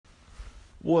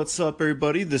What's up,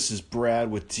 everybody? This is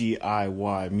Brad with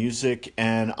DIY Music,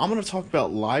 and I'm going to talk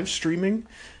about live streaming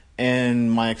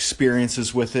and my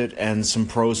experiences with it and some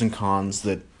pros and cons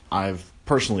that I've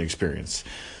personally experienced.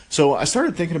 So, I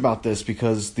started thinking about this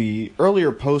because the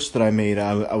earlier post that I made,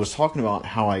 I was talking about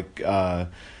how I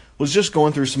was just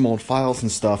going through some old files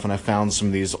and stuff, and I found some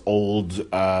of these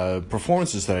old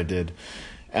performances that I did.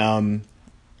 Um,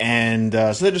 so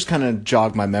that just kind of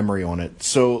jogged my memory on it.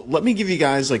 So let me give you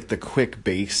guys like the quick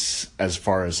base as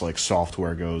far as like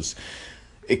software goes.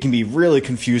 It can be really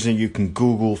confusing. You can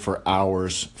Google for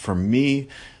hours. For me,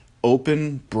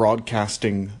 Open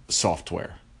Broadcasting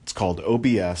Software. It's called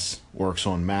OBS, works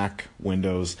on Mac,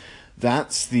 Windows.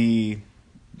 That's the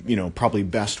probably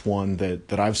best one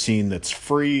that I've seen that's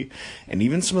free, and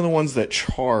even some of the ones that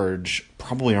charge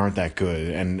probably aren't that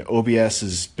good. And OBS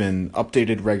has been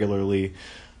updated regularly.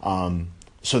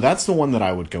 So that's the one that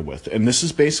I would go with. And this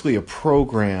is basically a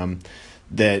program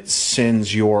that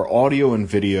sends your audio and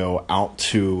video out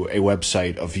to a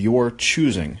website of your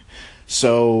choosing.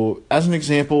 So as an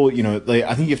example, I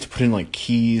think you have to put in like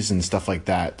keys and stuff like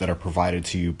that are provided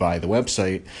to you by the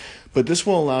website. But this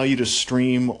will allow you to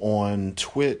stream on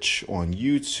Twitch, on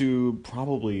YouTube,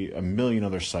 probably a million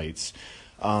other sites.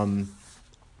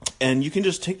 And you can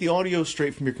just take the audio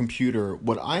straight from your computer.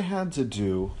 What I had to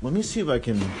do, let me see if I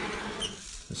can,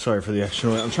 sorry for the extra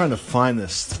noise. I'm trying to find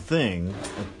this thing.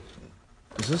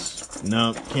 Is this?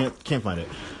 No, can't find it.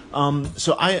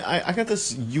 So I got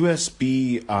this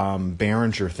USB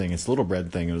Behringer thing. It's a little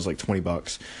red thing. It was like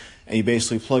 $20. And you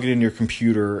basically plug it in your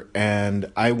computer.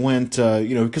 And I went,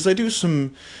 because I do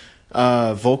some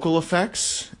vocal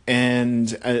effects,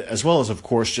 and as well as, of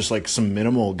course, just like some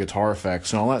minimal guitar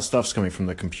effects, and all that stuff's coming from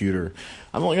the computer.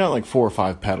 I've only got like 4 or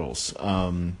 5 pedals,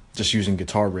 just using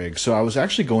Guitar Rig. So I was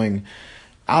actually going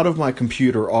out of my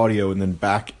computer audio and then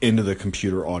back into the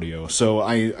computer audio. So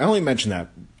I only mention that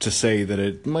to say that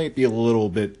it might be a little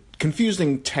bit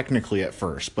confusing technically at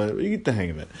first, but you get the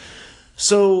hang of it.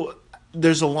 So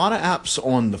there's a lot of apps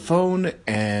on the phone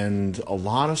and a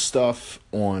lot of stuff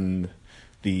on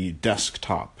the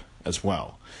desktop as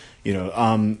well,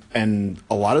 and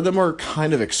a lot of them are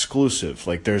kind of exclusive.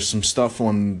 Like there's some stuff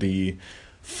on the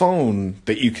phone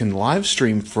that you can live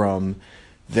stream from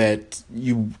that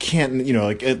you can't,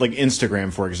 like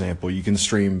Instagram, for example. You can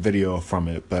stream video from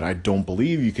it, but I don't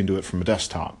believe you can do it from a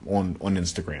desktop on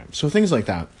Instagram. So things like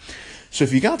that. So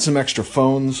if you got some extra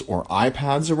phones or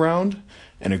iPads around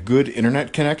and a good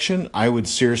internet connection, I would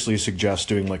seriously suggest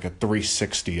doing like a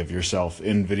 360 of yourself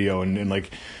in video and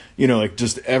like, like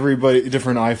just everybody,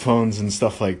 different iPhones and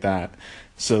stuff like that,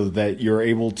 so that you're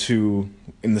able to,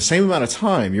 in the same amount of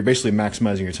time, you're basically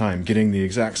maximizing your time, getting the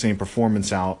exact same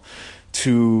performance out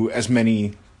to as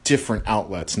many different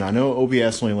outlets. Now, I know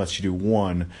OBS only lets you do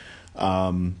one,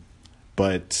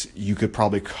 but you could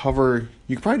probably do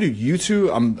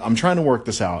YouTube. I'm trying to work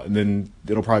this out, and then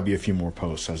it'll probably be a few more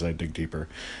posts as I dig deeper.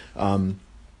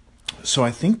 So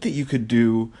I think that you could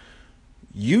do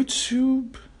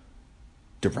YouTube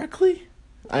directly.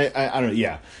 I don't know.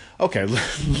 Yeah. Okay.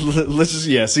 Let's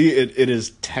just, see, it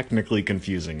is technically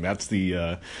confusing. That's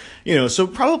the, so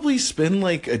probably spend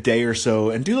like a day or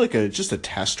so and do like just a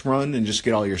test run and just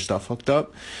get all your stuff hooked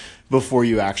up before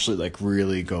you actually like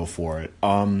really go for it.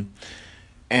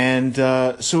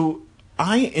 So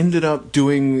I ended up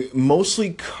doing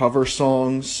mostly cover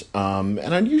songs, and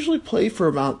I'd usually play for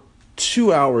about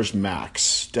 2 hours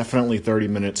max, definitely 30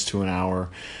 minutes to an hour,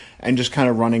 and just kind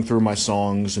of running through my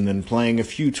songs and then playing a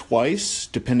few twice,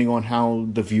 depending on how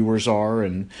the viewers are.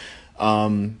 And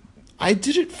I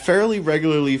did it fairly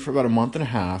regularly for about a month and a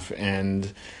half,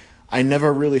 and I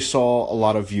never really saw a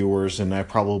lot of viewers, and I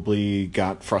probably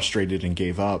got frustrated and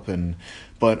gave up.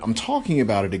 But I'm talking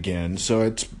about it again, so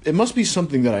it must be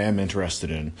something that I am interested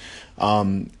in.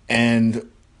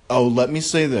 Let me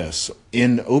say this.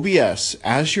 In OBS,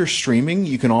 as you're streaming,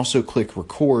 you can also click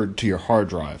record to your hard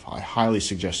drive. I highly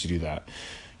suggest you do that.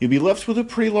 You'll be left with a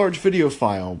pretty large video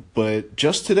file, but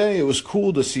just today it was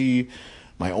cool to see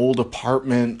my old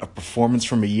apartment, a performance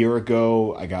from a year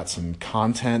ago. I got some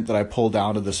content that I pulled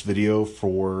out of this video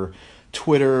for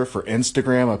Twitter, for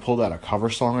Instagram. I pulled out a cover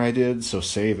song I did, so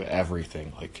save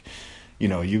everything. Like,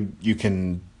 you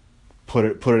can put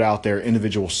it out there,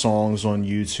 individual songs on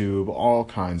YouTube, all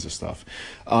kinds of stuff.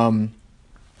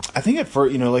 I think at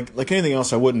first, like anything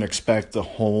else, I wouldn't expect a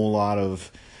whole lot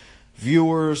of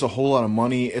viewers, a whole lot of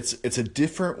money. It's a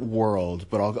different world,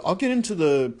 but I'll get into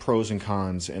the pros and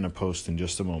cons in a post in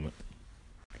just a moment.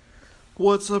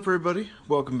 What's up, everybody?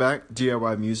 Welcome back.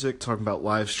 DIY Music, talking about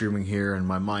live streaming here, and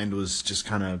my mind was just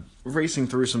kind of racing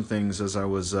through some things as I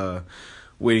was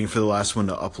waiting for the last one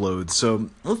to upload. So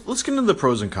let's get into the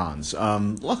pros and cons.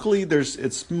 Luckily,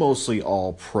 it's mostly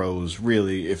all pros,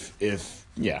 really. If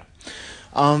yeah.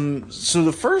 So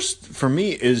the first for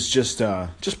me is just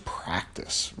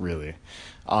practice, really.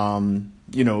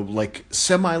 Like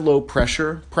semi-low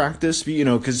pressure practice,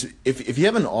 because if you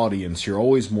have an audience, you're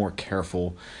always more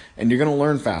careful and you're going to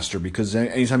learn faster, because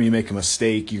anytime you make a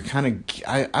mistake, you're kind of,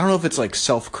 I don't know if it's like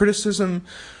self-criticism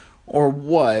or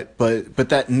what, but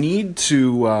that need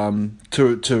to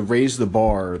raise the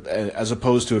bar, as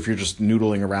opposed to if you're just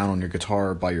noodling around on your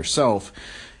guitar by yourself.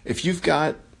 If you've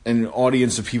got an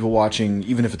audience of people watching,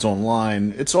 even if it's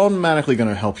online, it's automatically going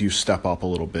to help you step up a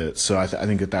little bit. So I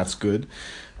think that's good.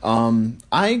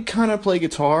 I kind of play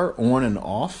guitar on and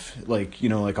off, like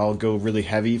I'll go really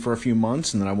heavy for a few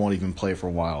months and then I won't even play for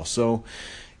a while. So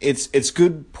it's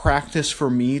good practice for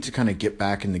me to kind of get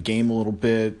back in the game a little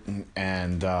bit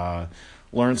and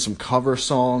learn some cover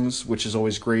songs, which is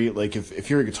always great. Like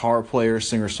if you're a guitar player,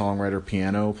 singer, songwriter,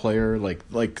 piano player,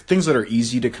 like things that are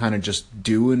easy to kind of just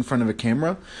do in front of a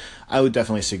camera, I would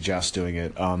definitely suggest doing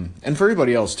it. And for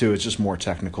everybody else too, it's just more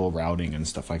technical routing and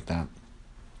stuff like that.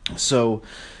 So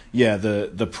yeah,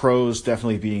 the pros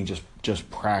definitely being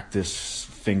just practice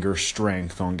finger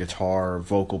strength on guitar,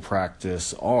 vocal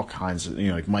practice, all kinds of,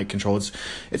 like mic control.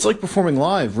 It's like performing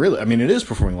live, really. I mean, it is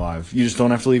performing live. You just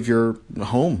don't have to leave your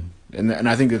home. And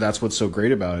I think that's what's so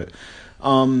great about it.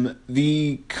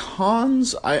 The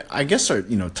cons, I guess, are,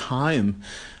 time,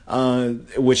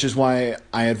 which is why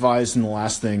I advised in the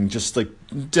last thing, just like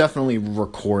definitely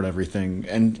record everything.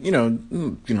 And, you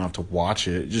don't have to watch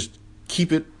it. Just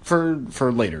keep it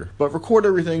for later. But record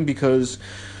everything, because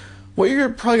what you're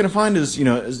probably going to find is,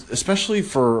 especially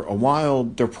for a while,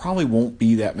 there probably won't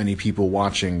be that many people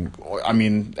watching. I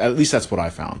mean, at least that's what I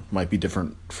found. Might be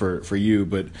different for you,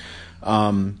 but,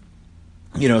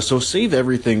 so save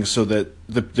everything so that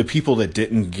the people that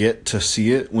didn't get to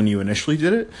see it when you initially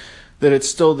did it, that it's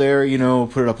still there,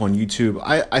 put it up on YouTube.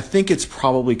 I think it's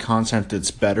probably content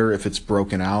that's better if it's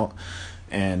broken out.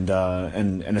 And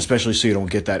especially so you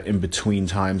don't get that in between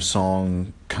time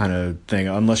song kind of thing,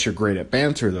 unless you're great at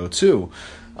banter though too.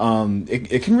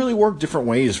 It can really work different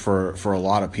ways for a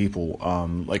lot of people.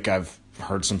 Like I've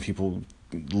heard some people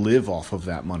live off of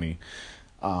that money.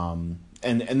 And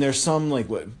there's some like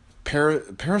what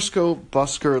Periscope,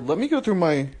 Busker. Let me go through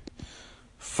my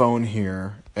phone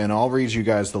here and I'll read you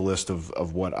guys the list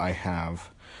of what I have.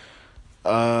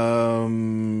 YouNow,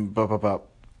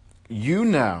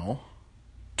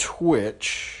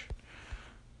 Twitch.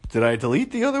 Did I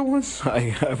delete the other ones?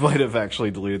 I might have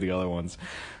actually deleted the other ones.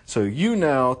 So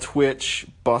YouNow, Twitch,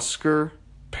 Busker,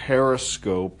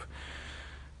 Periscope,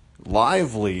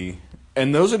 Lively,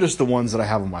 and those are just the ones that I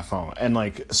have on my phone.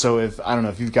 And so if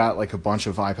you've got like a bunch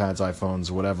of iPads,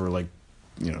 iPhones, whatever,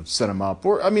 set them up.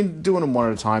 Or doing them one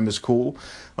at a time is cool.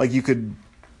 Like you could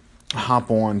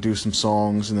hop on, do some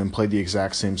songs, and then play the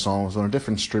exact same songs on a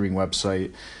different streaming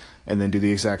website, and then do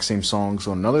the exact same songs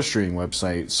on another streaming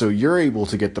website. So you're able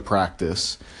to get the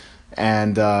practice.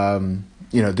 And, I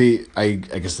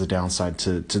guess the downside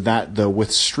to that, though,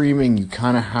 with streaming, you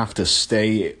kind of have to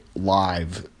stay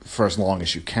live for as long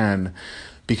as you can,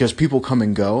 because people come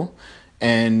and go.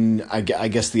 And I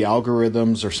guess the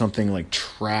algorithms or something like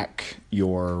track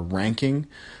your ranking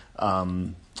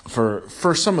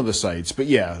for some of the sites. But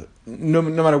yeah, no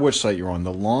matter which site you're on,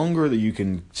 the longer that you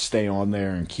can stay on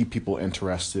there and keep people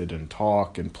interested and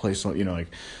talk and play some,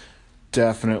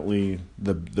 definitely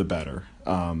the better.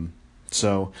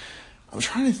 So I'm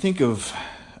trying to think of,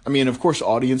 of course,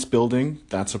 audience building,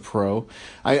 that's a pro.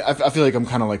 I feel like I'm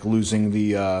kind of like losing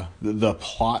the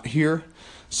plot here.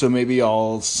 So maybe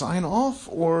I'll sign off,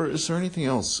 or is there anything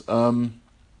else?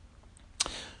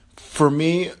 For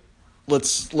me,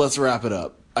 let's wrap it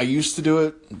up. I used to do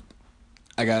it.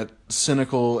 I got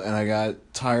cynical and I got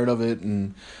tired of it,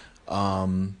 and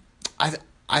I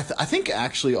think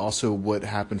actually also what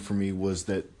happened for me was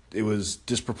that it was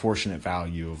disproportionate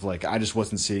value of I just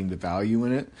wasn't seeing the value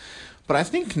in it. But I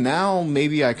think now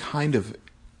maybe I kind of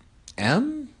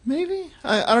am. Maybe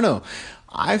I don't know.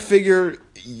 I figure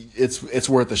it's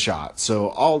worth a shot. So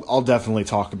I'll definitely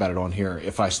talk about it on here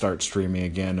if I start streaming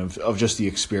again of just the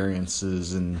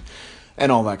experiences and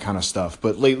all that kind of stuff.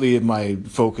 But lately my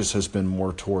focus has been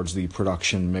more towards the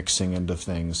production mixing end of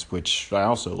things, which I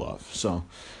also love. So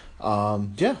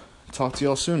yeah, talk to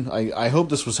y'all soon. I hope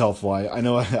this was helpful. I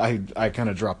know I kind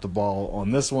of dropped the ball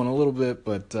on this one a little bit,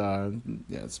 but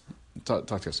yeah, talk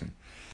to you soon.